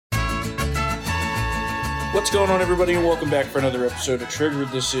What's going on, everybody, and welcome back for another episode of Triggered.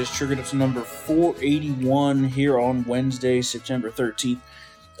 This is Triggered It's number 481 here on Wednesday, September 13th.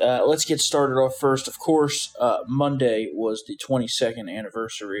 Let's get started off first. Of course, Monday was the 22nd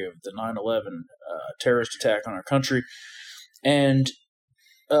anniversary of the 9/11 terrorist attack on our country. And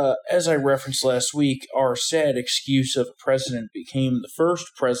as I referenced last week, our sad excuse of a president became the first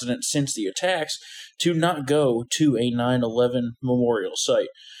president since the attacks to not go to a 9/11 memorial site.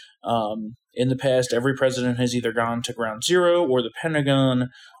 In the past, every president has either gone to Ground Zero or the Pentagon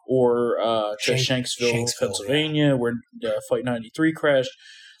or to Shanksville, Pennsylvania, where Flight 93 crashed.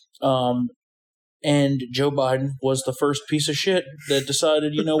 And Joe Biden was the first piece of shit that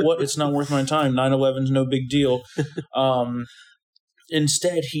decided, you know what, it's not worth my time. 9/11's no big deal.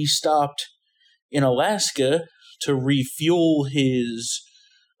 Instead, he stopped in Alaska to refuel his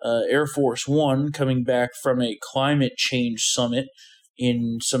Air Force One coming back from a climate change summit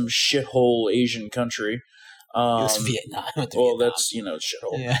in some shithole Asian country. It was Vietnam. Well, that's,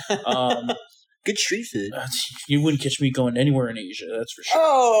 shithole. Yeah. Good street food. You wouldn't catch me going anywhere in Asia, that's for sure.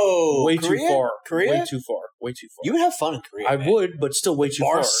 Oh, way Korea? too far. Korea? Way too far. You would have fun in Korea. I would, but still way too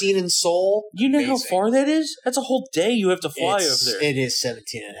far. Bar scene in Seoul. You know how far that is? That's a whole day you have to fly over there. It is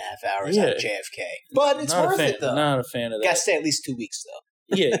 17 and a half hours out of JFK. But it's worth it, though. Not a fan of that. Gotta stay at least 2 weeks,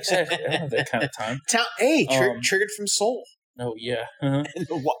 though. Yeah, exactly. I don't have that kind of time. Triggered from Seoul. Oh, yeah. Uh-huh.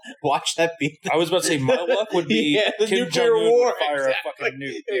 Watch that be. I was about to say, my luck would be the Kim nuclear Jong-un war. Fire a fucking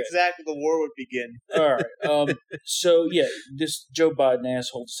nuke. Yeah. Exactly, the war would begin. All right. So, yeah, this Joe Biden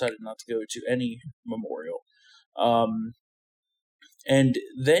asshole decided not to go to any memorial. And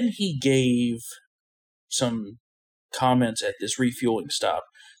then he gave some comments at this refueling stop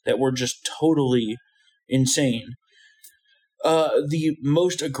that were just totally insane. The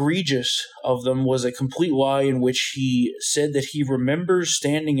most egregious of them was a complete lie in which he said that he remembers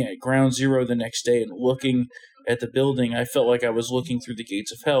standing at Ground Zero the next day and looking at the building. I felt like I was looking through the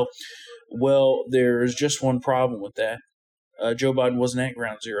gates of hell. Well, there's just one problem with that. Joe Biden wasn't at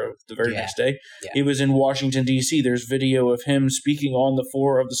Ground Zero the very next day. Yeah. He was in Washington, D.C. There's video of him speaking on the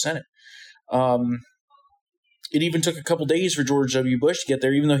floor of the Senate. It even took a couple days for George W. Bush to get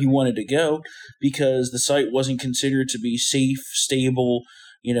there, even though he wanted to go, because the site wasn't considered to be safe, stable.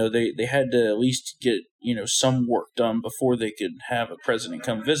 They had to at least get, some work done before they could have a president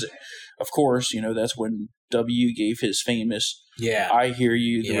come visit. Of course, that's when W gave his famous, I hear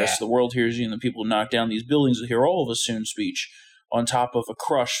you, the rest of the world hears you, and the people who knock down these buildings will hear all of us soon speech on top of a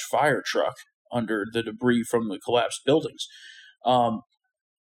crushed fire truck under the debris from the collapsed buildings.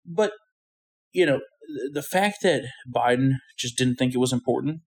 But, the fact that Biden just didn't think it was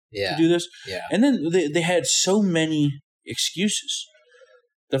important to do this. Yeah. And then they had so many excuses.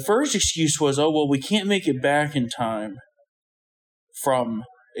 The first excuse was, we can't make it back in time from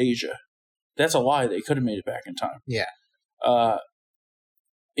Asia. That's a lie. They could have made it back in time. Yeah.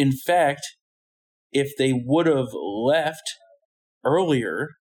 In fact, if they would have left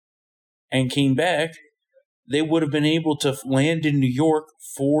earlier and came back, they would have been able to land in New York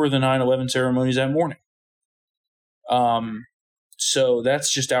for the 9/11 ceremonies that morning. So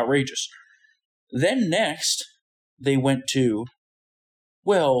that's just outrageous. Then next, they went to,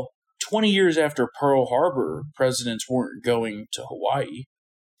 20 years after Pearl Harbor, presidents weren't going to Hawaii,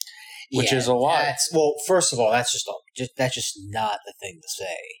 which is a lie. First of all, that's just not the thing to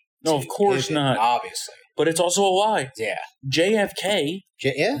say. No, of course not. Obviously. But it's also a lie. Yeah. JFK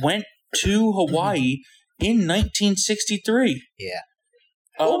went to Hawaii in 1963. Yeah.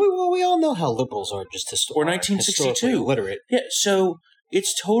 We all know how liberals are just or 1962. Illiterate. Yeah, so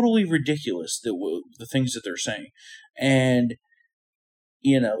it's totally ridiculous the things that they're saying. And,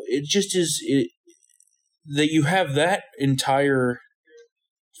 it just is that you have that entire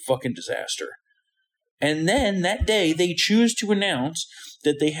fucking disaster. And then that day they choose to announce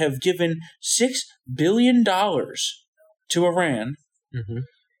that they have given $6 billion to Iran,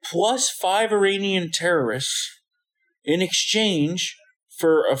 plus 5 Iranian terrorists in exchange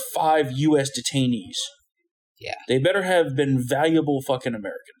for 5 U.S. detainees. Yeah. They better have been valuable fucking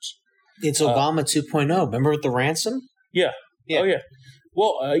Americans. It's Obama 2.0. Remember with the ransom? Yeah. Oh, yeah.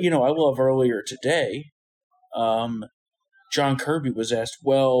 Well, I love earlier today, John Kirby was asked,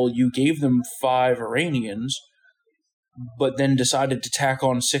 you gave them 5 Iranians, but then decided to tack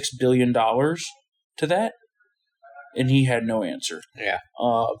on $6 billion to that? And he had no answer. Yeah.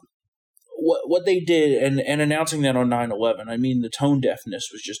 What they did, and announcing that on 9/11, the tone deafness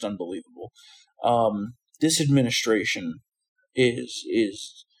was just unbelievable. This administration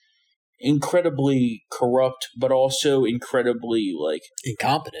is incredibly corrupt, but also incredibly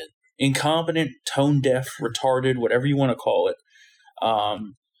incompetent, tone deaf, retarded, whatever you want to call it.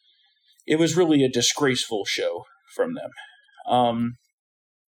 it was really a disgraceful show from them.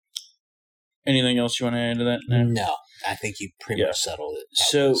 Anything else you want to add to that? No, I think you pretty much settled it.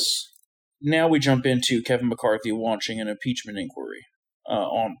 Now we jump into Kevin McCarthy launching an impeachment inquiry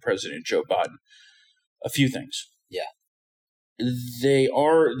on President Joe Biden. A few things. Yeah. They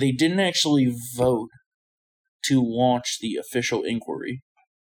didn't actually vote to launch the official inquiry.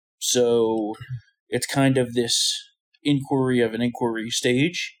 So it's kind of this inquiry of an inquiry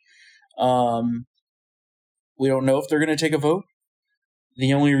stage. We don't know if they're going to take a vote.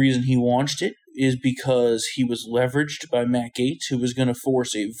 The only reason he launched it is because he was leveraged by Matt Gaetz, who was going to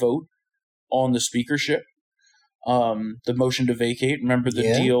force a vote on the speakership. The motion to vacate. Remember the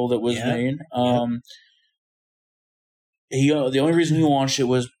deal that was made? The only reason he launched it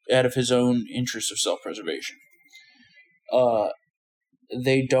was out of his own interest of self-preservation.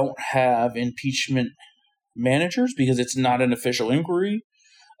 They don't have impeachment managers because it's not an official inquiry.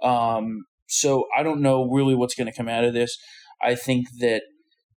 So I don't know really what's going to come out of this. I think that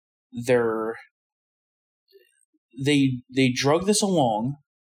they drug this along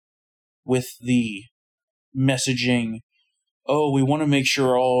with the messaging, we want to make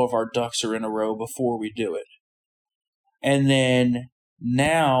sure all of our ducks are in a row before we do it. And then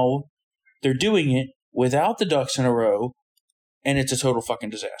now they're doing it without the ducks in a row, and it's a total fucking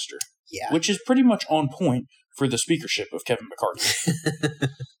disaster. Yeah. Which is pretty much on point for the speakership of Kevin McCarthy.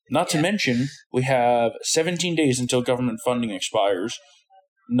 Not to mention, we have 17 days until government funding expires.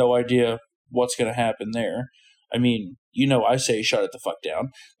 No idea what's going to happen there. I mean, I say shut it the fuck down,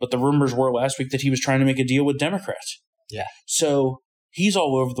 but the rumors were last week that he was trying to make a deal with Democrats. Yeah. So he's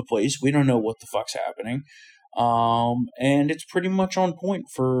all over the place. We don't know what the fuck's happening. And it's pretty much on point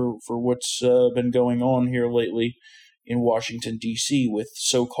for what's been going on here lately in Washington, D.C. with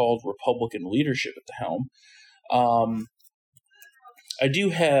so-called Republican leadership at the helm. I do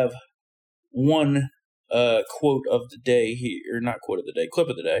have one quote of the day here, or not quote of the day, clip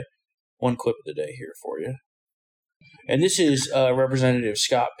of the day. One clip of the day here for you. And this is Representative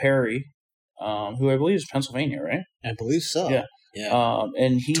Scott Perry, who I believe is Pennsylvania, right? I believe so. Yeah. Yeah.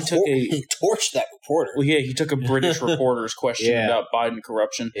 And he torched that reporter. Well, yeah, he took a British reporter's question about Biden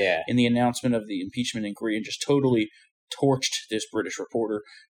corruption in the announcement of the impeachment inquiry and just totally torched this British reporter.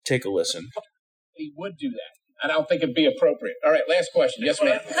 Take a listen. He would do that. I don't think it'd be appropriate. All right, last question. Yes,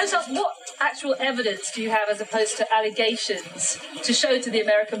 ma'am. What actual evidence do you have as opposed to allegations to show to the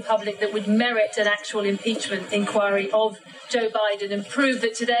American public that would merit an actual impeachment inquiry of Joe Biden and prove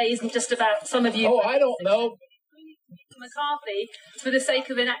that today isn't just about some of you... Oh, I don't know. McCarthy for the sake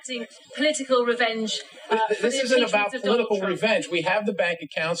of enacting political revenge. This isn't about political revenge. We have the bank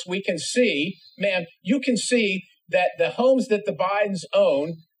accounts. We can see, ma'am, you can see that the homes that the Bidens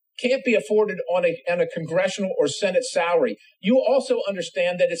own can't be afforded on a congressional or Senate salary. You also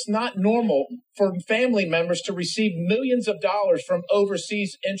understand that it's not normal for family members to receive millions of dollars from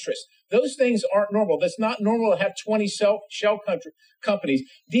overseas interests. Those things aren't normal. That's not normal to have 20 shell companies.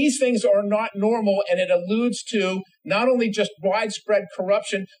 These things are not normal, and it alludes to not only just widespread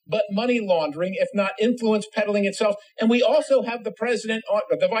corruption, but money laundering, if not influence peddling itself. And we also have the vice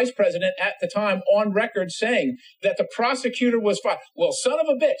president at the time on record saying that the prosecutor was fired. Well, son of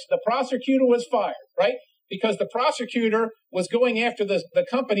a bitch, the prosecutor was fired, right? Because the prosecutor was going after the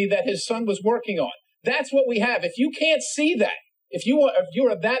company that his son was working on. That's what we have. If you can't see that, if you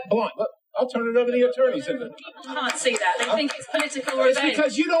are that blunt, look, I'll turn it over to the attorneys. People can't see that. They think it's political revenge. It's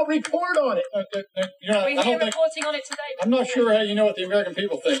because you don't report on it. We're here reporting on it today. I'm not sure how you know what the American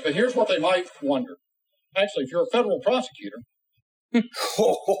people think, but here's what they might wonder. Actually, if you're a federal prosecutor.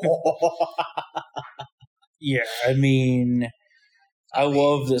 Yeah, I mean, I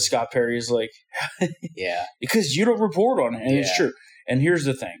love that Scott Perry is like, because you don't report on it, and it's true. And here's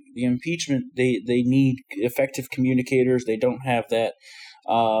the thing: the impeachment, they need effective communicators. They don't have that.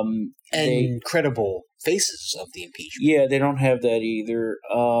 And credible faces of the impeachment. Yeah, they don't have that either.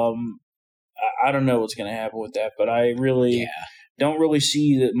 I don't know what's going to happen with that, but I really don't really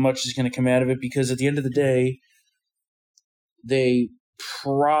see that much is going to come out of it because at the end of the day, they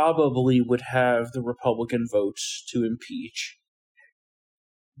probably would have the Republican votes to impeach,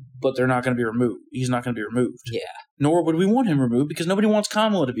 but they're not going to be removed. He's not going to be removed. Yeah. Nor would we want him removed because nobody wants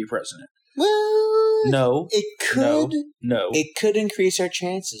Kamala to be president. Well, no. It could. No. It could increase our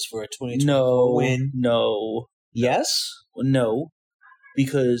chances for a 2024 win. No. Yes? No.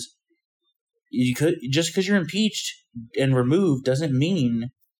 Because just because you're impeached and removed doesn't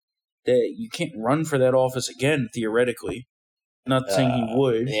mean that you can't run for that office again, theoretically. Not saying he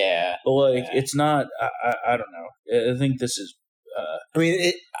would. Yeah. But, it's not... I don't know. I think this is...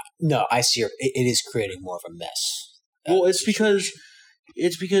 I see. It is creating more of a mess. Well, it's because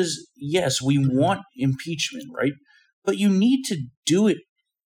it's because, yes, we want impeachment, right? But you need to do it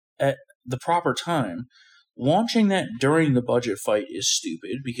at the proper time. Launching that during the budget fight is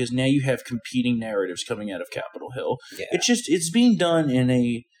stupid because now you have competing narratives coming out of Capitol Hill. Yeah. It's being done in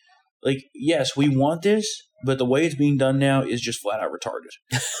a, like, yes, we want this, but the way it's being done now is just flat out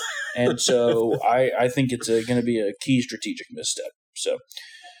retarded. And so I think it's going to be a key strategic misstep. So,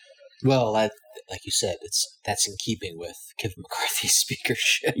 well, like you said, that's in keeping with Kevin McCarthy's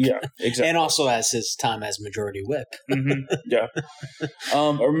speakership. Yeah, exactly. And also as his time as majority whip. Mm-hmm. Yeah.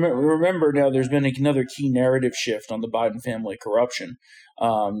 Remember now there's been another key narrative shift on the Biden family corruption.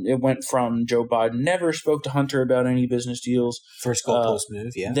 It went from Joe Biden never spoke to Hunter about any business deals. First goalpost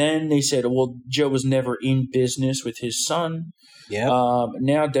move, yeah. Then they said, well, Joe was never in business with his son. Yeah.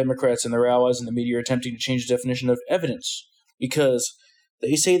 Now Democrats and their allies in the media are attempting to change the definition of evidence because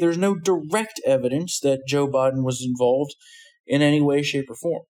they say there's no direct evidence that Joe Biden was involved in any way, shape, or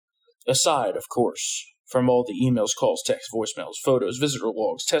form. Aside, of course, from all the emails, calls, texts, voicemails, photos, visitor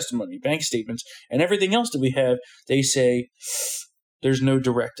logs, testimony, bank statements, and everything else that we have, they say there's no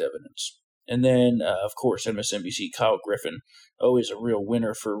direct evidence. And then, of course, MSNBC Kyle Griffin, always a real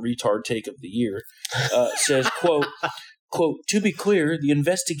winner for retard take of the year, says, quote, to be clear, the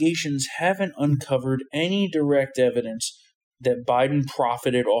investigations haven't uncovered any direct evidence that Biden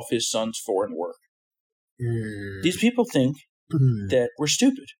profited off his son's foreign work. These people think that we're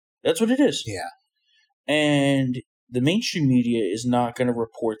stupid. That's what it is. Yeah. And the mainstream media is not going to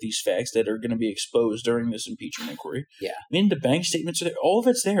report these facts that are going to be exposed during this impeachment inquiry. Yeah. I mean, the bank statements are there. All of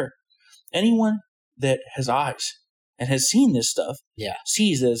it's there. Anyone that has eyes and has seen this stuff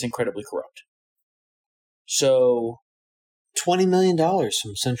sees that it's incredibly corrupt. So $20 million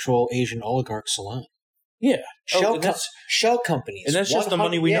from Central Asian oligarchs alone. Yeah. Shell companies. And that's just the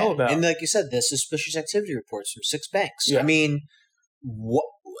money we know about. And like you said, the suspicious activity reports from 6 banks. Yeah. I mean, what?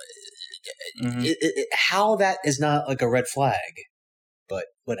 How that is not like a red flag, but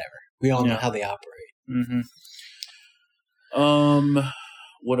whatever. We all know how they operate. Mm-hmm.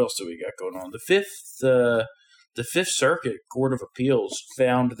 What else do we got going on? The Fifth Circuit Court of Appeals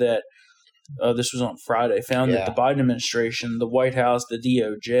found that this was on Friday. Found that the Biden administration, the White House, the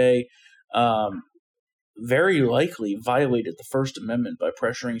DOJ, very likely violated the First Amendment by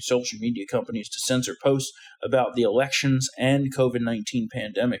pressuring social media companies to censor posts about the elections and COVID-19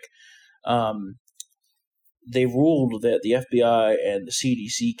 pandemic. They ruled that the FBI and the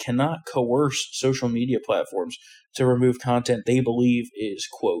CDC cannot coerce social media platforms to remove content they believe is,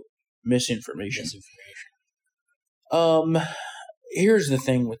 quote, misinformation. Here's the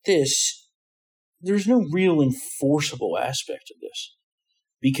thing with this. There's no real enforceable aspect of this.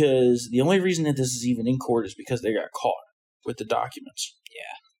 Because the only reason that this is even in court is because they got caught with the documents.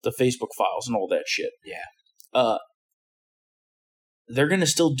 Yeah. The Facebook files and all that shit. Yeah. They're going to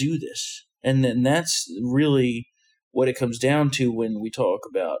still do this. And then that's really what it comes down to when we talk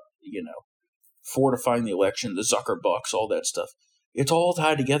about, fortifying the election, the Zucker bucks, all that stuff. It's all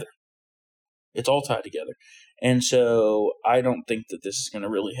tied together. And so I don't think that this is going to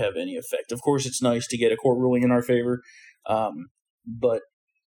really have any effect. Of course, it's nice to get a court ruling in our favor, but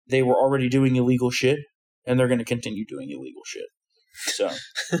they were already doing illegal shit, and they're going to continue doing illegal shit. So,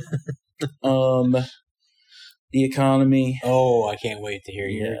 the economy. Oh, I can't wait to hear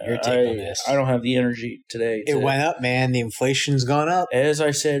your take on this. I don't have the energy today. It went up, man. The inflation's gone up. As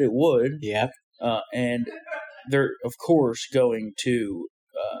I said it would. Yep. And they're, of course, going to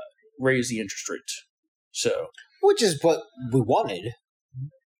raise the interest rates. So, which is what we wanted.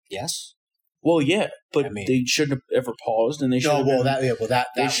 Yes. Well, yeah, but they shouldn't have ever paused, and they should.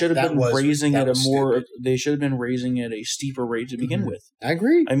 They should have been raising at a more. Stupid. They should have been raising at a steeper rate to begin with. I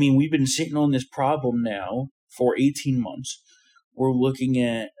agree. I mean, we've been sitting on this problem now for 18 months. We're looking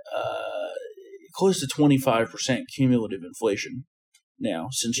at close to 25% cumulative inflation now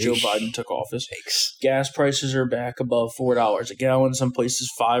since Joe Biden took office. Thanks. Gas prices are back above $4 a gallon. Some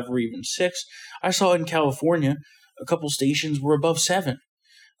places $5 or even $6. I saw in California a couple stations were above $7.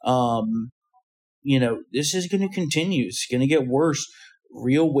 This is going to continue. It's going to get worse.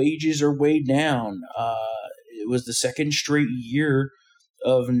 Real wages are way down. It was the second straight year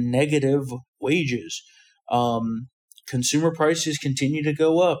of negative wages. Consumer prices continue to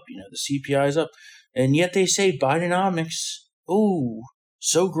go up. The CPI is up. And yet they say Bidenomics,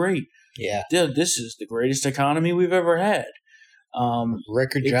 so great. Yeah. This is the greatest economy we've ever had.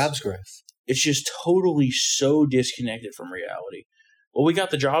 Record jobs growth. It's just totally so disconnected from reality. Well, we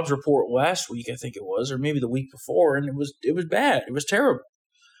got the jobs report last week, I think it was, or maybe the week before, and it was bad. It was terrible.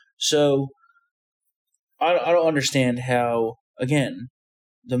 So I don't understand how, again,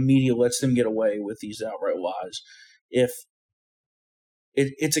 the media lets them get away with these outright lies. If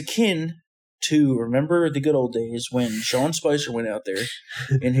it's akin to, remember the good old days when Sean Spicer went out there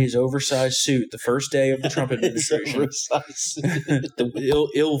in his oversized suit the first day of the Trump administration,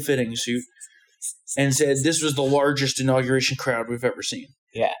 the ill-fitting suit, and said this was the largest inauguration crowd we've ever seen.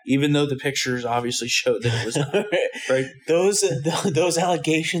 Yeah. Even though the pictures obviously showed that it was not. Right? Those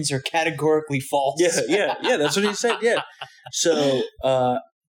allegations are categorically false. Yeah, that's what he said, yeah. So,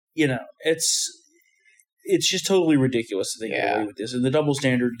 it's just totally ridiculous that they get away with this. And the double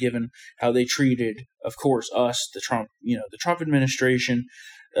standard, given how they treated, of course, us, the Trump administration,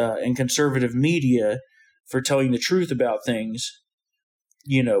 and conservative media for telling the truth about things.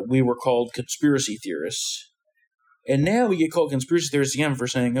 We were called conspiracy theorists. And now we get called conspiracy theorists again for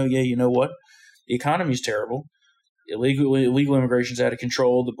saying, oh, yeah, you know what? The economy's terrible. Illegal immigration's out of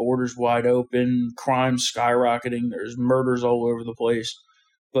control. The border's wide open. Crime's skyrocketing. There's murders all over the place.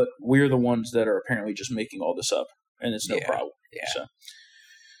 But we're the ones that are apparently just making all this up. And it's no problem. Yeah.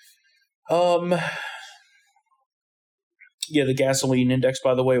 So, the gasoline index,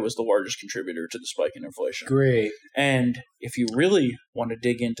 by the way, was the largest contributor to the spike in inflation. Great. And if you really want to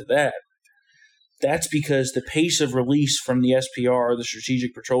dig into that, that's because the pace of release from the SPR, the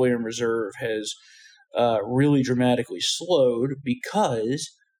Strategic Petroleum Reserve, has really dramatically slowed because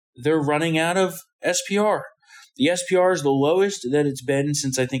they're running out of SPR. The SPR is the lowest that it's been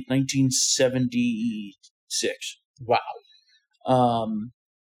since, I think, 1976. Wow.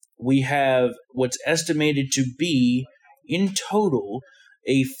 We have what's estimated to be, in total,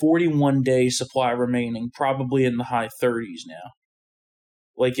 a 41-day supply remaining, probably in the high 30s now.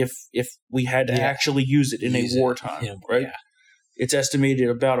 Like if we had to actually use it in a wartime, right? Yeah. It's estimated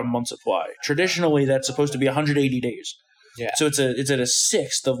about a month's supply. Traditionally, that's supposed to be 180 days. Yeah. So it's at a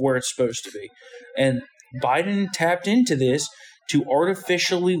sixth of where it's supposed to be. And Biden tapped into this to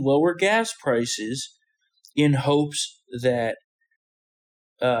artificially lower gas prices in hopes that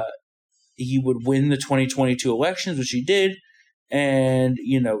he would win the 2022 elections, which he did, and,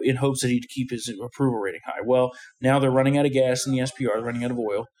 in hopes that he'd keep his approval rating high. Well, now they're running out of gas in the SPR, running out of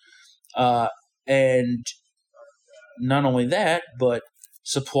oil. And not only that, but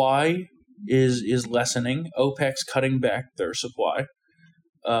supply is lessening. OPEC's cutting back their supply.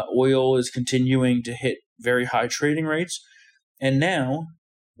 Oil is continuing to hit very high trading rates. And now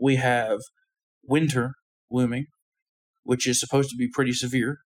we have winter looming, which is supposed to be pretty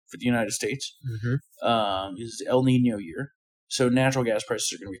severe for the United States. Mm-hmm. Is El Nino year. So natural gas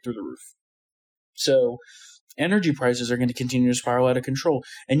prices are going to be through the roof. So energy prices are going to continue to spiral out of control.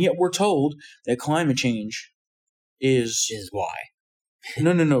 And yet we're told that climate change is why.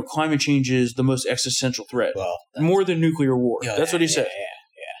 No. Climate change is the most existential threat. Well, more than nuclear war. That's what he said. Yeah.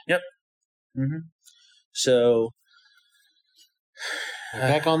 Yep. Mm-hmm. So we're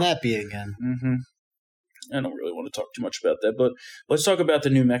back on that beat again. Mm-hmm. I don't really want to talk too much about that, but let's talk about the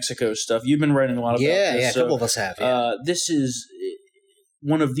New Mexico stuff. You've been writing a lot about this. Yeah, a couple of us have. Yeah. This is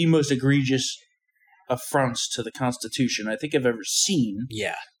one of the most egregious affronts to the Constitution I think I've ever seen.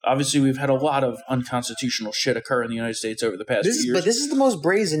 Yeah. Obviously, we've had a lot of unconstitutional shit occur in the United States over the past few years. But this is the most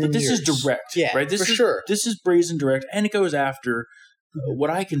brazen in years. But this is direct. Yeah, right? sure. This is brazen direct, and it goes after what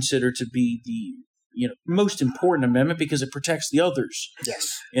I consider to be the most important amendment because it protects the others.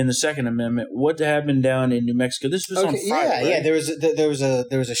 Yes. In the Second Amendment, what happened down in New Mexico? This was on Friday. Yeah. There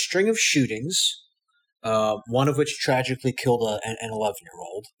was a string of shootings, one of which tragically killed an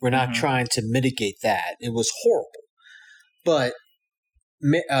 11-year-old. We're not trying to mitigate that. It was horrible, but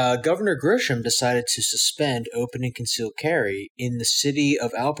Governor Grisham decided to suspend open and concealed carry in the city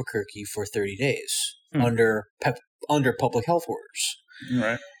of Albuquerque for 30 days under public health orders.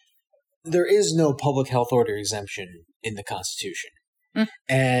 Right. There is no public health order exemption in the Constitution.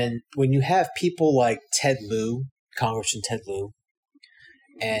 And when you have people like Ted Lieu, Congressman Ted Lieu,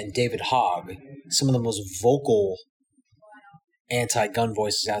 and David Hogg, some of the most vocal anti-gun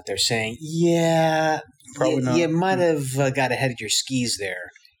voices out there saying, probably not. You might have got ahead of your skis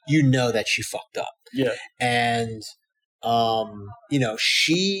there. You know that she fucked up. Yeah. And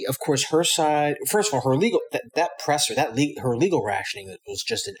she, of course, her side. First of all, her legal her legal rationing was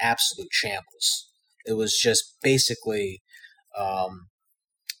just an absolute shambles. It was just basically,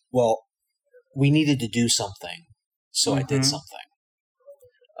 we needed to do something, so I did something.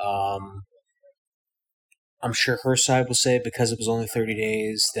 I'm sure her side will say because it was only 30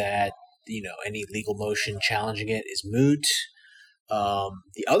 days that any legal motion challenging it is moot.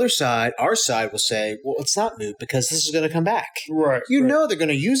 The other side, our side, will say, well, it's not moot because this is going to come back. Right. Know they're going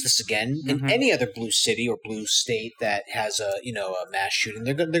to use this again in any other blue city or blue state that has a mass shooting.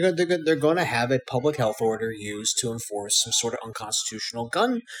 They're going to have a public health order used to enforce some sort of unconstitutional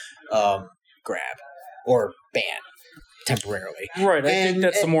gun grab or ban. temporarily. Right. I think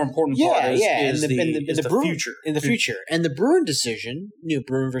that's the more important part. Is the Bruin, future. In the future. And the Bruin decision,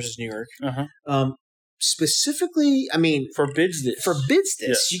 Bruin versus New York, specifically, I mean, forbids this.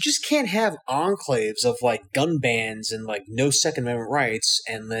 Yes. You just can't have enclaves of like gun bans and like no Second Amendment rights,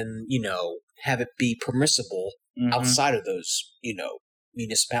 and then have it be permissible outside of those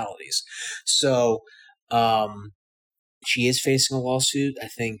municipalities. So, she is facing a lawsuit. I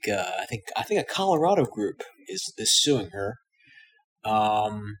think a Colorado group is suing her.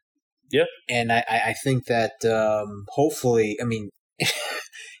 Yep. And I think that hopefully, I mean,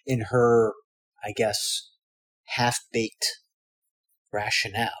 in her, I guess, half-baked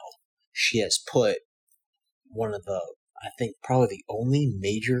rationale, she has put one of the, I think, probably the only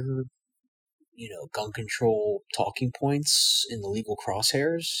major, gun control talking points in the legal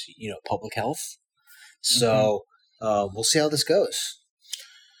crosshairs, public health. So we'll see how this goes.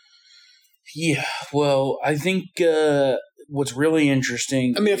 Yeah, well, I think what's really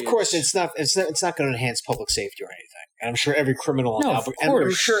interesting. I mean, of course, it's not going to enhance public safety or anything. And I'm sure every criminal in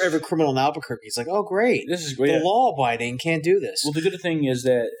Albuquerque is like, oh, great, this is great. The law-abiding can't do this. Well, the good thing is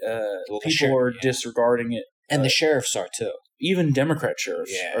that people are disregarding it, and the sheriffs are too. Even Democrat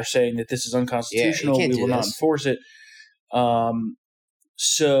sheriffs are saying that this is unconstitutional. We will not enforce it.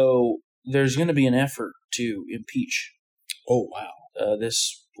 So there's going to be an effort to impeach. Oh wow!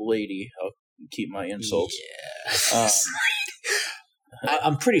 This lady. I'll keep my insults. Yeah.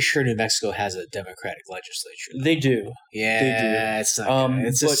 I'm pretty sure New Mexico has a Democratic legislature, though. They do. Yeah, they do. It's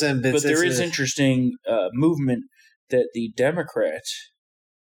not good. But there is interesting movement that the Democrats.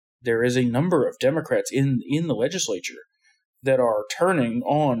 There is a number of Democrats in the legislature that are turning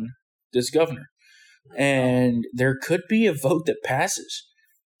on this governor, and there could be a vote that passes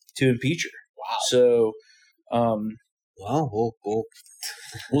to impeach her. Wow. So,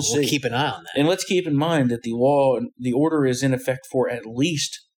 we'll see. Keep an eye on that. And let's keep in mind that the order is in effect for at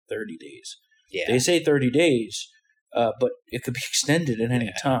least 30 days. Yeah. They say 30 days, but it could be extended at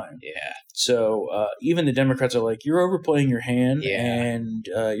any time. Yeah. So even the Democrats are like, you're overplaying your hand, and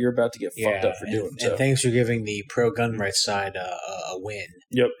you're about to get fucked up for doing so. And thanks for giving the pro-gun rights side a win.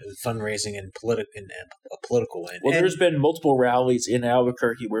 Yep. Fundraising and a political win. Well, there's been multiple rallies in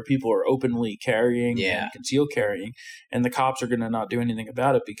Albuquerque where people are openly carrying and concealed carrying, and the cops are going to not do anything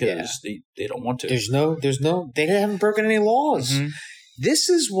about it because they don't want to. They haven't broken any laws. Mm-hmm. This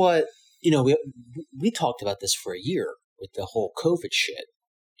is what, we talked about this for a year with the whole COVID shit.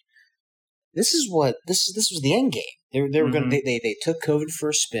 This was the end game. They were going to they took COVID for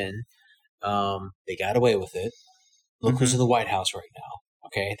a spin. They got away with it. Look who's in the White House right now.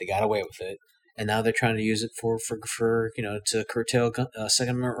 Okay, they got away with it, and now they're trying to use it for to curtail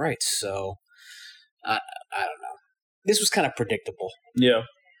Second Amendment rights. So I don't know. This was kind of predictable. Yeah.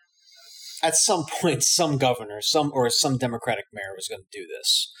 At some point, some governor, some Democratic mayor was going to do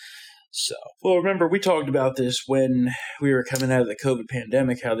this. So, well, remember, we talked about this when we were coming out of the COVID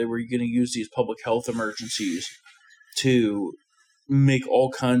pandemic, how they were going to use these public health emergencies to make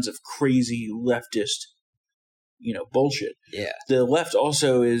all kinds of crazy leftist, bullshit. Yeah. The left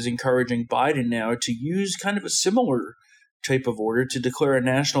also is encouraging Biden now to use kind of a similar type of order to declare a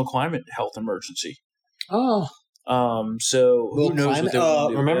national climate health emergency. Oh. So who knows what they'll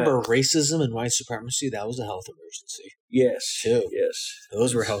do. Remember racism and white supremacy? That was a health emergency. Yes. Too. Yes.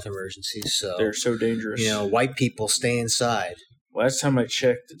 Those were health emergencies. So they're so dangerous. White people stay inside. Last time I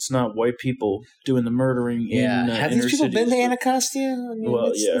checked, it's not white people doing the murdering in have these people been to Anacostia?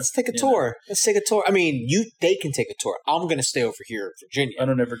 Let's take a tour. Let's take a tour. I mean, they can take a tour. I'm going to stay over here in Virginia. I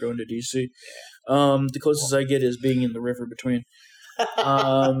don't ever go into D.C. The closest I get is being in the river between.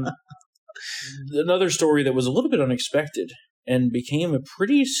 Another story that was a little bit unexpected and became a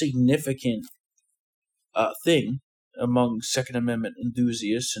pretty significant thing among Second Amendment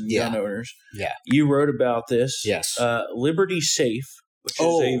enthusiasts and gun owners. Yeah. You wrote about this. Yes. Liberty Safe, which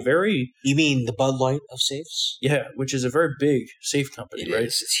is a very... You mean the Bud Light of safes? Yeah, which is a very big safe company, right?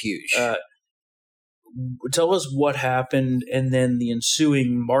 It's huge. Tell us what happened and then the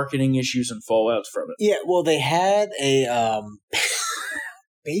ensuing marketing issues and fallouts from it. Yeah, well, they had a...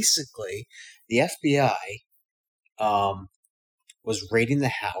 basically, the FBI was raiding the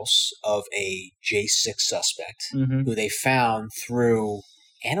house of a J6 suspect who they found through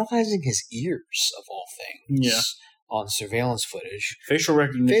analyzing his ears, of all things, on surveillance footage. Facial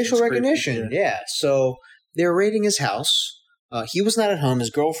recognition. Yeah. So they were raiding his house. He was not at home.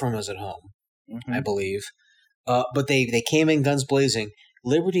 His girlfriend was at home, I believe. But they came in guns blazing.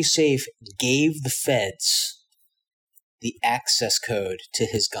 Liberty Safe gave the feds the access code to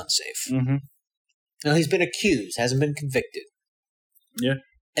his gun safe. Now, he's been accused, hasn't been convicted. Yeah.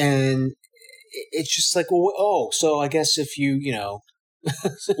 And it's just like, so I guess if you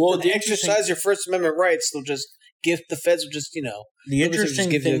exercise your First Amendment rights, the feds will just, The interesting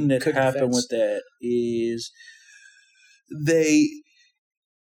thing that happened with that is they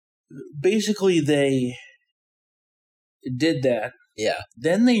did that. Yeah.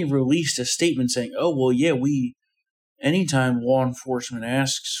 Then they released a statement saying, "Oh, well, yeah, anytime law enforcement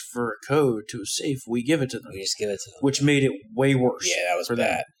asks for a code to a safe, we give it to them." We just give it to them. Which made it way worse. Yeah, that was for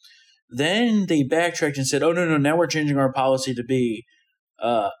bad. Them. Then they backtracked and said, "Oh, no, now we're changing our policy to be,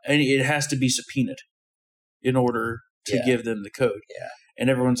 and it has to be subpoenaed in order to give them the code." Yeah. And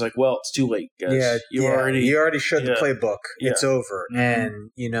everyone's like, "Well, it's too late, guys. Yeah, you already showed the playbook. Yeah. It's over." Mm-hmm.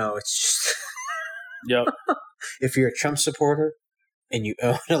 And, it's just... Yep. If you're a Trump supporter and you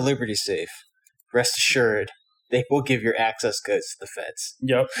own a Liberty safe, rest assured they will give your access codes to the feds.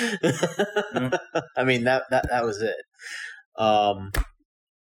 Yep. I mean, that was it.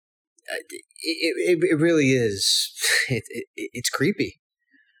 It really is. It's creepy.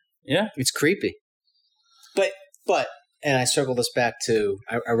 Yeah. It's creepy. But, and I circled this back to,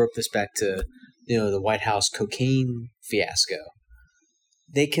 I wrote this back to, the White House cocaine fiasco.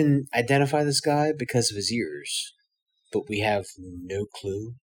 They can identify this guy because of his ears, but we have no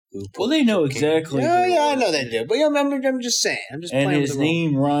clue who. Well, they know exactly. Oh, yeah, I know they do. But I'm just saying. I'm just. And his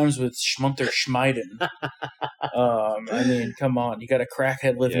name rhymes with Schmunter Schmeiden. I mean, come on. You got a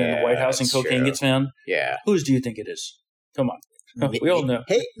crackhead living in the White House and cocaine gets found? Yeah. Whose do you think it is? Come on. We all know.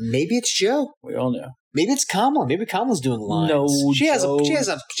 Hey, maybe it's Joe. We all know. Maybe it's Kamala. Maybe Kamala's doing lines. No, she has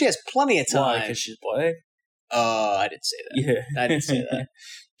plenty of time. Why? Because she's black? I didn't say that. Yeah. I didn't say that.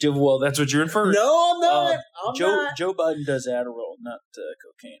 Well, that's what you're inferring. No, I'm not. Joe Biden does Adderall, not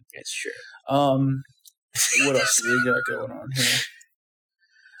cocaine. That's true. What else do we got going on here?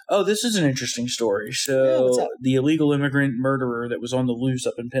 Oh, this is an interesting story. So, the illegal immigrant murderer that was on the loose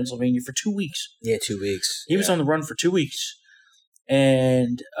up in Pennsylvania for 2 weeks. Yeah, 2 weeks. He was on the run for 2 weeks.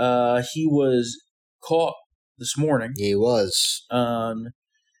 And he was caught this morning. He was.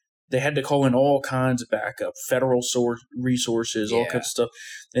 They had to call in all kinds of backup, federal resources, all kinds of stuff.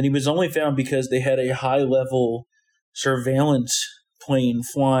 And he was only found because they had a high-level surveillance plane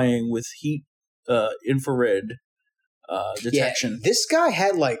flying with heat infrared detection. Yeah, this guy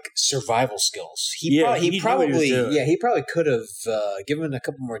had survival skills. He probably could have given it a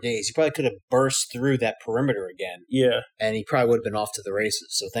couple more days. He probably could have burst through that perimeter again. Yeah, and he probably would have been off to the races.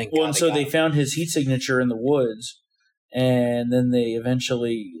 So thank God. Well, and so they found his heat signature in the woods, and then they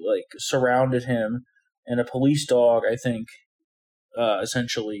eventually surrounded him, and a police dog, I think,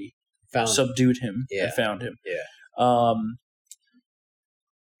 essentially subdued him and found him. Yeah.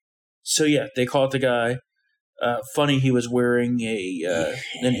 So they caught the guy. Funny, he was wearing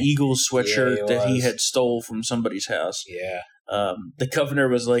an Eagles sweatshirt that he had stole from somebody's house. Yeah. The governor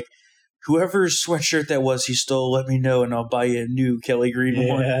was like, "Whoever's sweatshirt that was he stole, let me know, and I'll buy you a new Kelly Green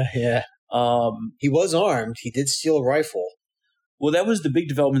one." Yeah. He was armed. He did steal a rifle. Well, that was the big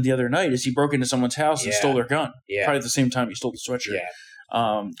development the other night. Is he broke into someone's house and stole their gun? Yeah. Probably at the same time he stole the sweatshirt. Yeah.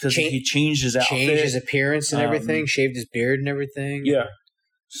 Because he changed his outfit, changed his appearance and everything, shaved his beard and everything. Yeah.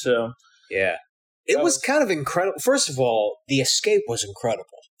 So. Yeah. It was kind of incredible. First of all, the escape was incredible.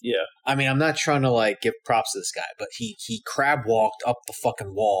 Yeah. I mean, I'm not trying to give props to this guy, but he crab walked up the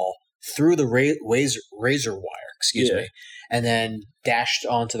fucking wall through the razor wire, excuse me, and then dashed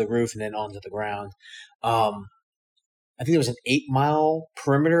onto the roof and then onto the ground. I think there was an 8-mile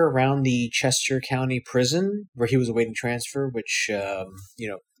perimeter around the Chester County prison where he was awaiting transfer, which which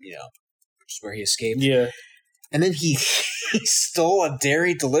is where he escaped. Yeah. And then he stole a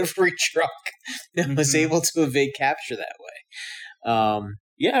dairy delivery truck and was able to evade capture that way.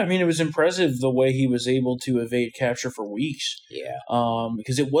 Yeah, I mean, it was impressive the way he was able to evade capture for weeks. Yeah.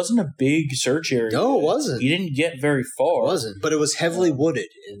 Because it wasn't a big search area. No, it wasn't. He didn't get very far. It wasn't, but it was heavily wooded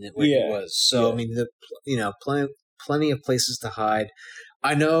in where he was. So, I mean, plenty of places to hide.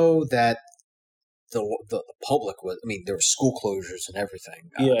 I know that the public was, I mean, there were school closures and everything.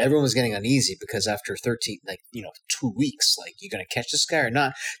 Everyone was getting uneasy because after 2 weeks, you're going to catch this guy or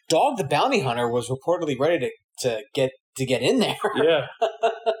not? Dog the Bounty Hunter was reportedly ready to get in there. Yeah.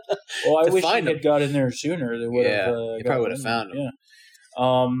 Well, I wish he had got in there sooner. They would have. He probably would have found him. Yeah.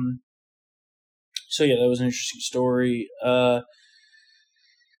 So that was an interesting story.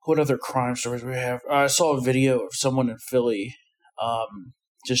 What other crime stories we have? I saw a video of someone in Philly,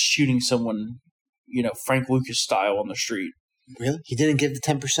 just shooting someone, Frank Lucas style on the street. Really? He didn't give the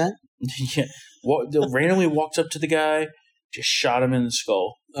 10%? Yeah. Randomly walked up to the guy, just shot him in the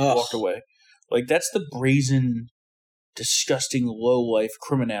skull, walked away. That's the brazen, disgusting, low-life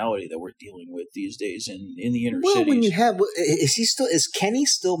criminality that we're dealing with these days in the inner cities. When you have, is Kenny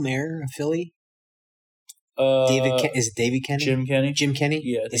still mayor of Philly? Is it David Kenny? Jim Kenny. Jim Kenny?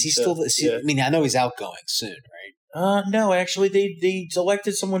 Yeah. Is he still? Yeah. I mean, I know he's outgoing soon, right? No, actually, they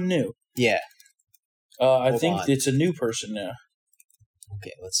elected someone new. Yeah. I think it's a new person now.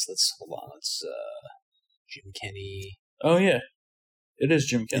 Okay, let's hold on. Jim Kenny. Oh yeah, it is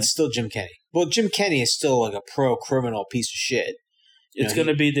Jim Kenny. It's still Jim Kenny. Well, Jim Kenny is still like a pro-criminal piece of shit. It's going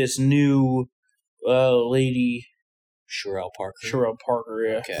to be this new lady, Sherelle Parker. Sherelle Parker,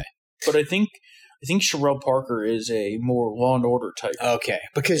 yeah. Okay, but I think Sherelle Parker is a more Law and Order type. Okay,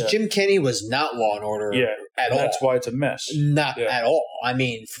 because Jim Kenny was not Law and Order. At all. That's why it's a mess. Not at all. I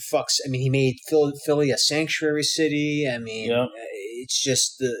mean, for fuck's. I mean, he made Philly a sanctuary city. I mean, it's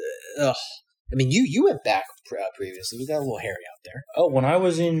just ugh. I mean, you went back previously. We got a little hairy out there. Oh, when I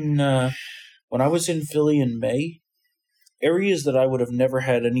was in Philly in May, areas that I would have never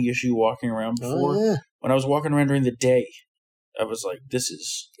had any issue walking around before. When I was walking around during the day, I was like, "This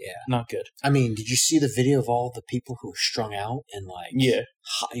is not good." I mean, did you see the video of all the people who were strung out and like,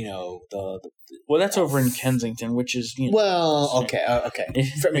 well, that's over in Kensington, which is okay. I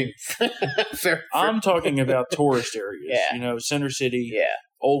mean, fair. I'm talking about tourist areas. Yeah. Center City,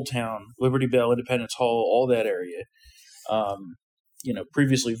 Old Town, Liberty Bell, Independence Hall, all that area.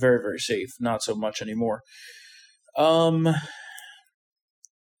 Previously very, very safe, not so much anymore. New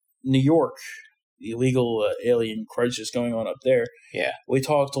York, the illegal alien crisis going on up there. Yeah. We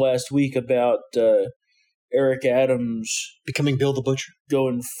talked last week about Eric Adams becoming Bill the Butcher,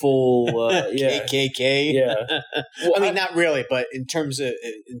 going full KKK. Yeah. Well, I mean, not really, but in terms of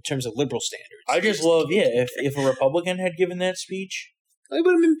liberal standards. I just love if a Republican had given that speech, he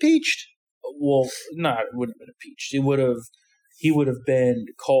would have been impeached. Well, no, it wouldn't have been impeached. He would have been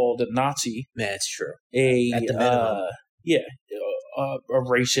called a Nazi. That's true. At the minimum. A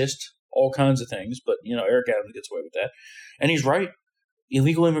racist, all kinds of things. But Eric Adams gets away with that, and he's right.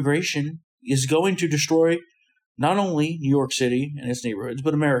 Illegal immigration is going to destroy not only New York City and its neighborhoods,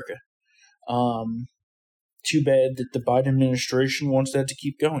 but America. Too bad that the Biden administration wants that to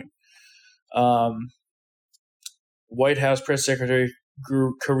keep going. White House Press Secretary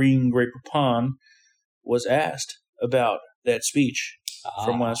Karine Jean-Pierre was asked about that speech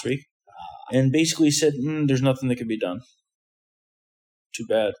from last week, and basically said, "There's nothing that can be done." Too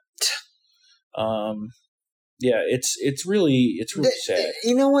bad. It's really sad.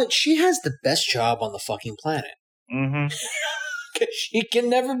 You know what? She has the best job on the fucking planet. Mm-hmm. She can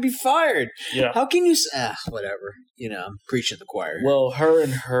never be fired. Yeah. How can you? Whatever. I'm preaching the choir. Well, her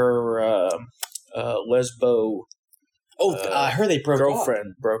and her lesbo. I heard they broke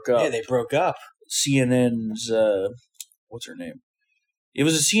girlfriend broke up. Yeah, they broke up. CNN's what's her name? It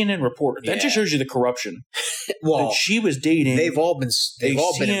was a CNN reporter. That just shows you the corruption. Well, she was dating. They've all been in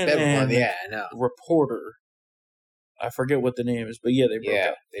bed with her. Yeah, I know. Reporter. I forget what the name is, but they broke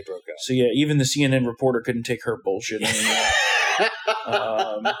up. They broke up. So even the CNN reporter couldn't take her bullshit anymore.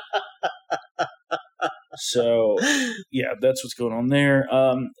 So that's what's going on there.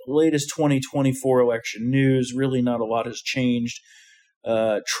 Latest 2024 election news. Really, not a lot has changed.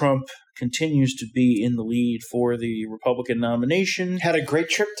 Trump continues to be in the lead for the Republican nomination. Had a great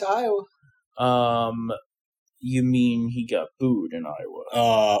trip to Iowa. You mean he got booed in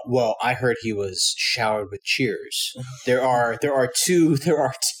Iowa? Well, I heard he was showered with cheers. There are two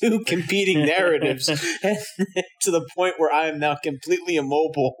competing narratives to the point where I am now completely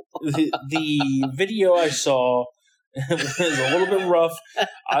immobile. The video I saw was a little bit rough.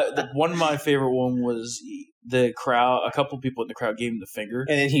 One of my favorite one was the crowd. A couple people in the crowd gave him the finger,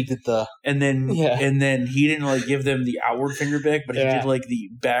 and then he did and then he didn't give them the outward finger back, but he did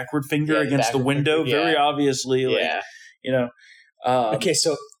the backward finger against the window, very obviously. Okay,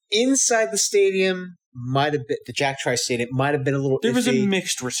 so inside the stadium might have been the Jack Trice Stadium might have been a little. There iffy. was a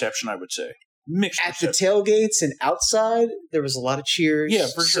mixed reception, I would say. At the tailgates and outside, there was a lot of cheers. Yeah,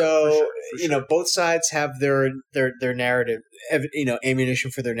 for sure. So for sure. Both sides have their narrative.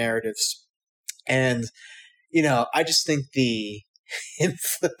 Ammunition for their narratives, and I just think him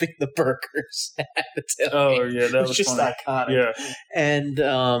flipping the burgers at the tailgate. Oh yeah, that was just funny. iconic. Yeah, and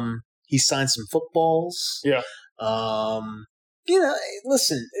he signed some footballs. Yeah.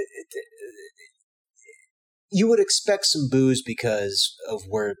 Listen. You would expect some boos because of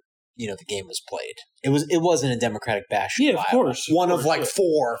where the game was played. It wasn't a Democratic bash. Yeah, of course. One of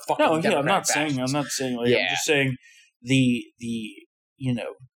four fucking Democratic I'm not bashes. saying. I'm just saying the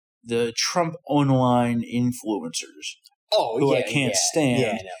Trump online influencers. Who I can't stand.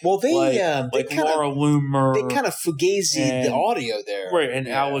 Yeah, well, they Laura Loomer. They kind of fugazied the audio there, right? And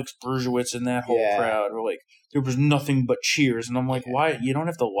Alex Bergowitz and that whole crowd were there was nothing but cheers, and I'm like, why? You don't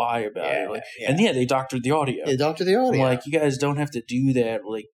have to lie about it. And they doctored the audio. They doctored the audio. I'm you guys don't have to do that.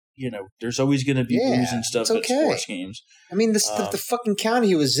 there's always going to be booze and stuff at sports games. I mean, the fucking county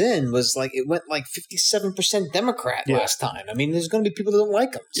he was in was like, it went like 57% Democrat last time. I mean, there's going to be people that don't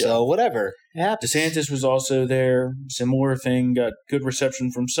like him. So whatever. DeSantis was also there. Similar thing. Got good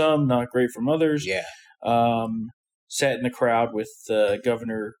reception from some, not great from others. Yeah. Sat in the crowd with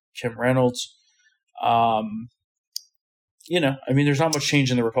Governor Kim Reynolds. I mean, there's not much change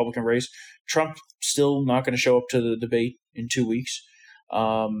in the Republican race. Trump still not going to show up to the debate in 2 weeks.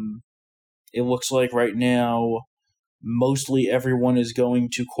 It looks like right now, mostly everyone is going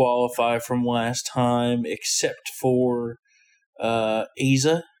to qualify from last time, except for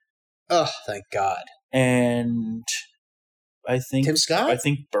Asa. Oh, thank God! And I think Tim Scott. I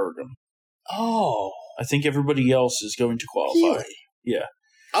think Burgum. Oh, I think everybody else is going to qualify. Really? Yeah.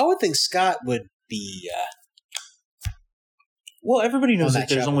 I would think Scott would be. Well, everybody knows that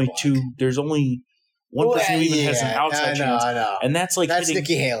there's only two. There's only one person who even has an outside chance. I know. And that's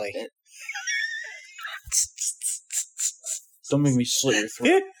Nikki Haley. Don't make me slit your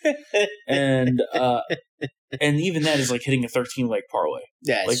throat. And even that is like hitting a 13-leg parlay.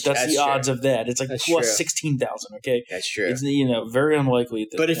 Yeah, like that's the odds of that. It's like that's plus true. 16,000. Okay, that's true. It's very unlikely.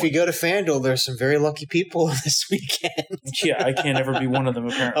 At this but if point. you go to FanDuel, there's some very lucky people this weekend. Yeah, I can't ever be one of them.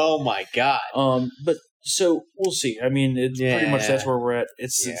 Apparently. Oh my God. But so we'll see. I mean, it's pretty much that's where we're at.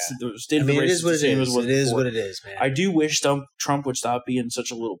 It's the state of the race is the same as what it is. What it is, man. I do wish Trump would stop being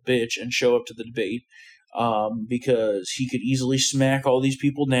such a little bitch and show up to the debate. Because he could easily smack all these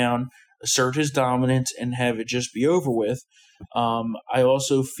people down, assert his dominance, and have it just be over with. I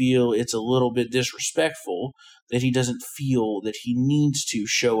also feel it's a little bit disrespectful that he doesn't feel that he needs to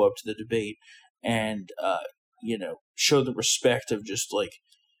show up to the debate and, show the respect of just like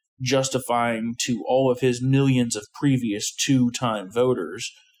justifying to all of his millions of previous two-time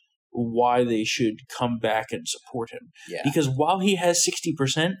voters why they should come back and support him. Yeah. Because while he has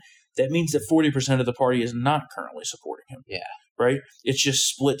 60%, that means that 40% of the party is not currently supporting him. Yeah. Right? It's just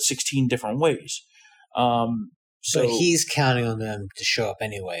split 16 different ways. But he's counting on them to show up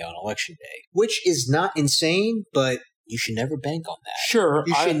anyway on Election Day, which is not insane, but you should never bank on that. Sure.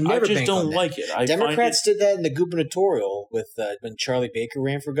 You should never I just bank don't on that. like it. Democrats did that in the gubernatorial with when Charlie Baker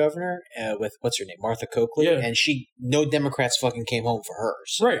ran for governor with, what's her name, Martha Coakley, and no Democrats fucking came home for her.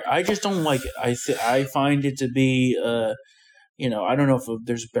 So. Right. I just don't like it. I find it to be... I don't know if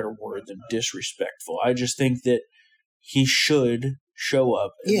there's a better word than disrespectful. I just think that he should show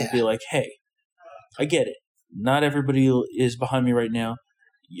up and be like, hey, I get it. Not everybody is behind me right now.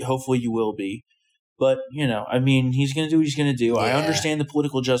 Hopefully you will be. But, I mean, he's going to do what he's going to do. Yeah. I understand the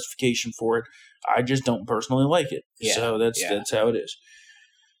political justification for it. I just don't personally like it. Yeah. So that's how it is.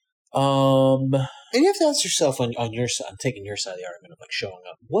 And you have to ask yourself on your side, I'm taking your side of the argument of like showing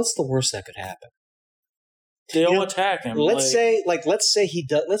up. What's the worst that could happen? They all attack him. Let's say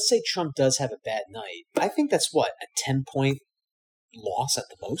Trump does have a bad night. I think that's a 10-point loss at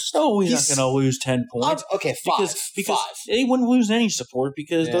the most. Oh, he's not going to lose 10 points. Okay, five. Because he wouldn't lose any support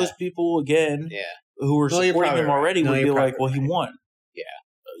because those people again who were supporting him already would be like, well, he won. Yeah.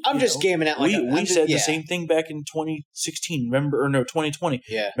 I'm just gaming out. We said the same thing back in 2016. 2020.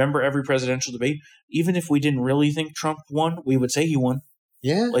 Yeah. Remember every presidential debate? Even if we didn't really think Trump won, we would say he won.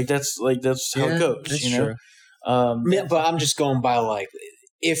 Yeah. That's how it goes. That's true. But I'm just going by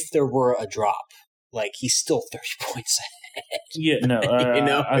if there were a drop, he's still 30 points ahead. Yeah, no, I don't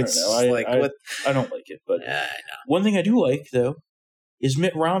know. I don't like it. But one thing I do like though is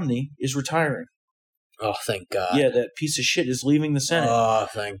Mitt Romney is retiring. Oh, thank God! Yeah, that piece of shit is leaving the Senate. Oh,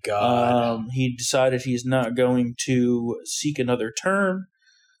 thank God! He decided he's not going to seek another term.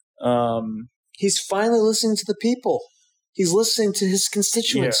 He's finally listening to the people. He's listening to his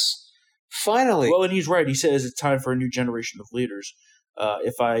constituents. Yeah. Finally. Well, and he's right. He says it's time for a new generation of leaders.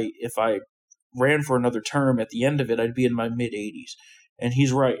 If I ran for another term at the end of it, I'd be in my mid-80s. And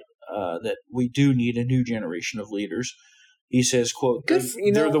he's right that we do need a new generation of leaders. He says, quote,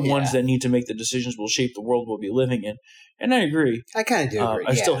 they're the ones that need to make the decisions will shape the world we'll be living in. And I agree. I kind of do agree.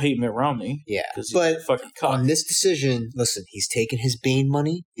 I still hate Mitt Romney. Yeah. Because he's a fucking cock. On this decision, listen, he's taking his Bain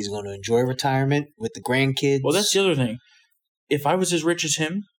money. He's going to enjoy retirement with the grandkids. Well, that's the other thing. If I was as rich as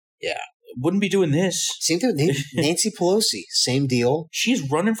him, wouldn't be doing this. Same thing with Nancy Pelosi. Same deal.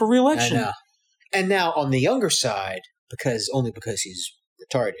 She's running for re-election. I know. And now on the younger side, because he's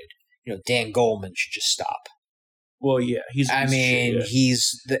retarded, Dan Goldman should just stop. Well, yeah, he's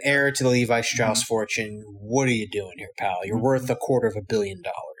the heir to the Levi Strauss fortune. What are you doing here, pal? You're worth $250 million.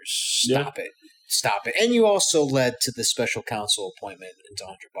 Stop it. Stop it. And you also led to the special counsel appointment into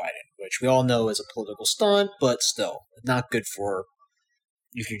Hunter Biden, which we all know is a political stunt, but still not good for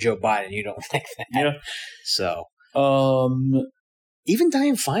if you're Joe Biden. You don't like that. Yeah. So. Even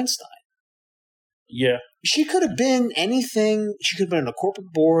Dianne Feinstein. Yeah. She could have been anything. She could have been on a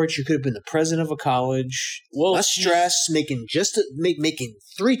corporate board. She could have been the president of a college. Well, less stress, making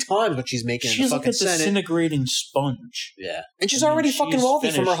 3 times what she's making in the fucking Senate. She's like a disintegrating sponge. Yeah. And she's already fucking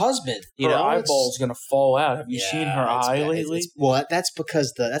wealthy from her husband. Her eyeball's going to fall out. Have you seen her eye lately? That's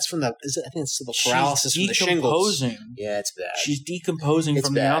because that's from the, I think it's the paralysis from the shingles. Yeah, it's bad. She's decomposing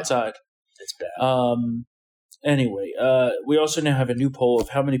from the outside. It's bad. Anyway, we also now have a new poll of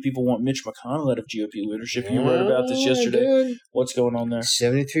how many people want Mitch McConnell out of GOP leadership. You wrote about this yesterday. Dude. What's going on there?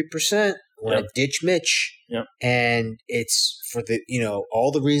 73% want to ditch Mitch. Yep. And it's for the,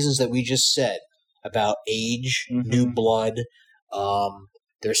 all the reasons that we just said about age, new blood.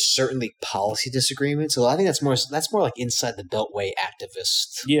 There's certainly policy disagreements. So I think that's more like inside the Beltway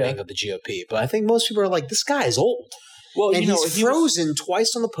activist thing of the GOP. But I think most people are like, this guy is old. Well, and he's frozen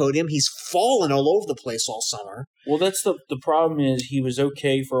twice on the podium. He's fallen all over the place all summer. Well, that's the problem is he was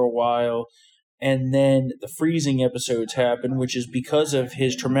okay for a while, and then the freezing episodes happened, which is because of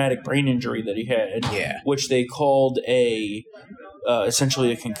his traumatic brain injury that he had, which they called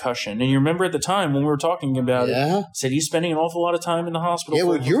essentially a concussion. And you remember at the time when we were talking about it, said he's spending an awful lot of time in the hospital. Yeah,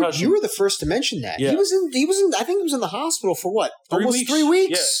 well, you were the first to mention that. Yeah. He was in. I think he was in the hospital for what? 3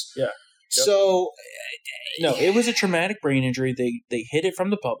 weeks. Yeah. Yep. So, no, it was a traumatic brain injury. They hid it from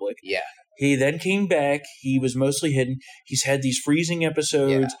the public. Yeah. He then came back. He was mostly hidden. He's had these freezing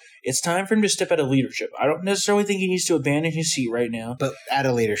episodes. Yeah. It's time for him to step out of leadership. I don't necessarily think he needs to abandon his seat right now. But out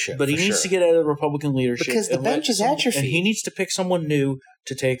of leadership. But he needs to get out of the Republican leadership. Because the bench is atrophied. And he needs to pick someone new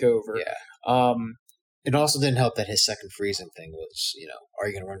to take over. Yeah. It also didn't help that his second freezing thing was, are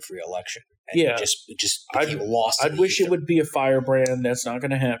you going to run for re-election? And it just became lost. I'd wish it would be a firebrand. That's not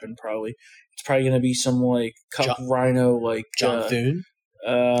going to happen, probably. It's probably going to be some, cuck rhino, John Thune?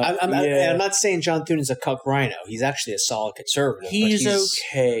 I'm not saying John Thune is a cuck rhino. He's actually a solid conservative. He's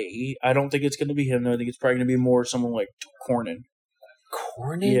okay. I don't think it's going to be him. I think it's probably going to be more someone like Cornyn.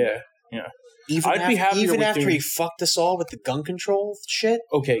 Cornyn? Yeah. Even after he fucked us all with the gun control shit?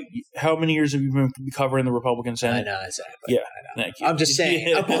 Okay, how many years have you been covering the Republican Senate? I know, exactly. Yeah, I know. Thank you. I'm just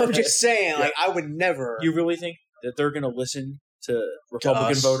saying. I'm just saying, I would never... You really think that they're going to listen to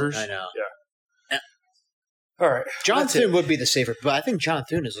Republican voters? I know. Yeah. All right. John Thune would be the safer, but I think John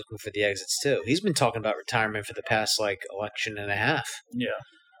Thune is looking for the exits, too. He's been talking about retirement for the past, election and a half. Yeah.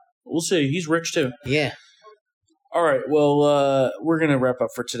 We'll see. He's rich, too. Yeah. All right, well, we're going to wrap up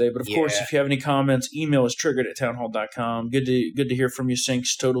for today. But, of course, if you have any comments, email us triggered@townhall.com. Good to hear from you,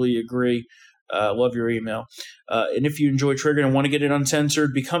 Sinks. Totally agree. Love your email. And if you enjoy Triggered and want to get it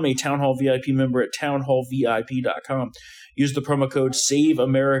uncensored, become a Town Hall VIP member at townhallvip.com. Use the promo code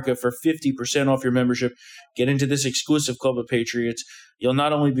SAVEAmerica for 50% off your membership. Get into this exclusive club of patriots. You'll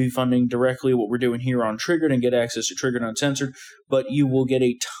not only be funding directly what we're doing here on Triggered and get access to Triggered Uncensored, but you will get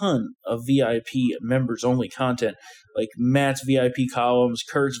a ton of VIP members-only content, like Matt's VIP columns,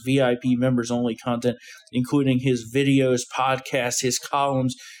 Kurt's VIP members-only content, including his videos, podcasts, his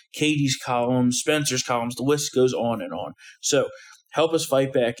columns, Katie's columns, Spencer's columns. The list goes on and on. So help us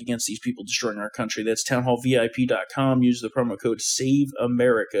fight back against these people destroying our country. That's townhallvip.com. Use the promo code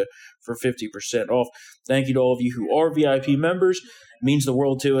SAVEAmerica for 50% off. Thank you to all of you who are VIP members. It means the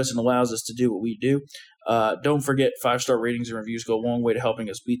world to us and allows us to do what we do. Don't forget, 5-star ratings and reviews go a long way to helping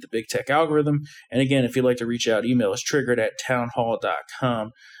us beat the big tech algorithm. And again, if you'd like to reach out, email us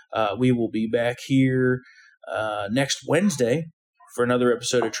triggered@townhall.com. We will be back here next Wednesday for another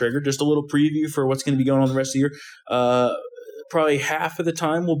episode of Triggered. Just a little preview for what's going to be going on the rest of the year. Probably half of the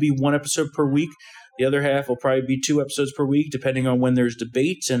time will be one episode per week. The other half will probably be 2 episodes per week, depending on when there's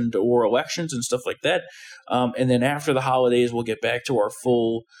debates or elections and stuff like that. And then after the holidays, we'll get back to our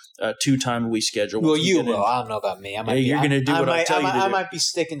full 2-time-a-week schedule. Well, you will. I don't know about me. You're going to do what I tell you to do. I might be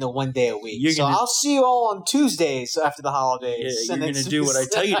sticking to 1 day a week. I'll see you all on Tuesdays after the holidays. Yeah, you're going to do what I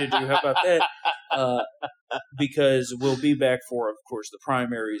tell you to do. How about that? Because we'll be back for, of course, the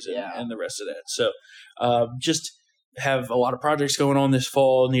primaries and the rest of that. So just have a lot of projects going on this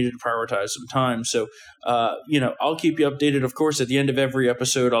fall, needed to prioritize some time. So, I'll keep you updated. Of course, at the end of every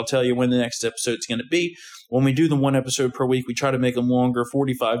episode, I'll tell you when the next episode's going to be. When we do the 1 episode per week, we try to make them longer,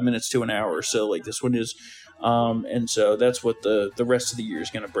 45 minutes to an hour. So like this one is. And so that's what the rest of the year is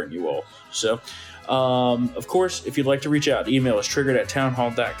going to bring you all. So, of course, if you'd like to reach out, email us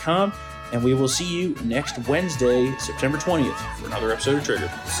triggered@townhall.com. And we will see you next Wednesday, September 20th, for another episode of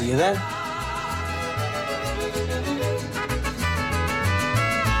Triggered. See you then.